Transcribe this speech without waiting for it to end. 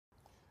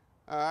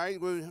All right,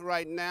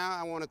 right now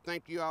I want to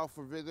thank you all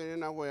for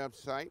visiting our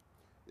website.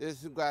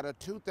 This has got a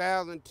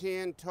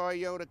 2010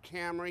 Toyota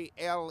Camry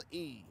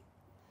LE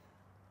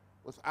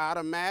with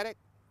automatic,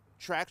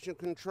 traction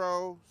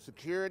control,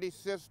 security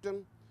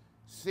system,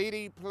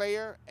 CD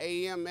player,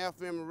 AM,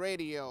 FM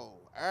radio,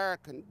 air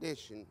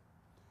conditioning,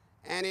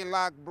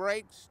 anti-lock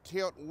brakes,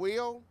 tilt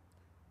wheel,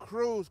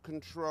 cruise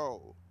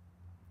control,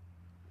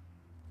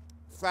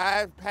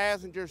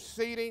 5-passenger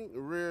seating,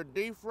 rear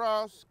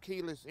defrost,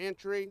 keyless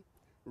entry,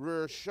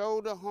 rear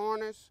shoulder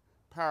harness,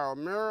 power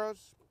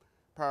mirrors,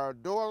 power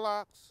door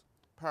locks,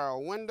 power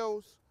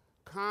windows,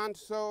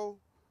 console,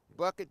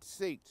 bucket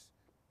seats.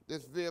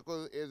 This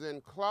vehicle is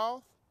in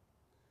cloth.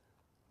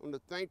 I want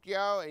to thank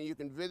y'all, and you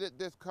can visit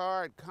this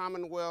car at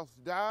Commonwealth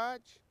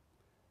Dodge.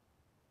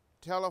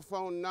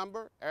 Telephone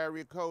number,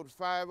 area code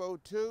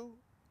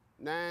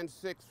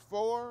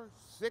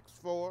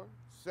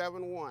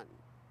 502-964-6471.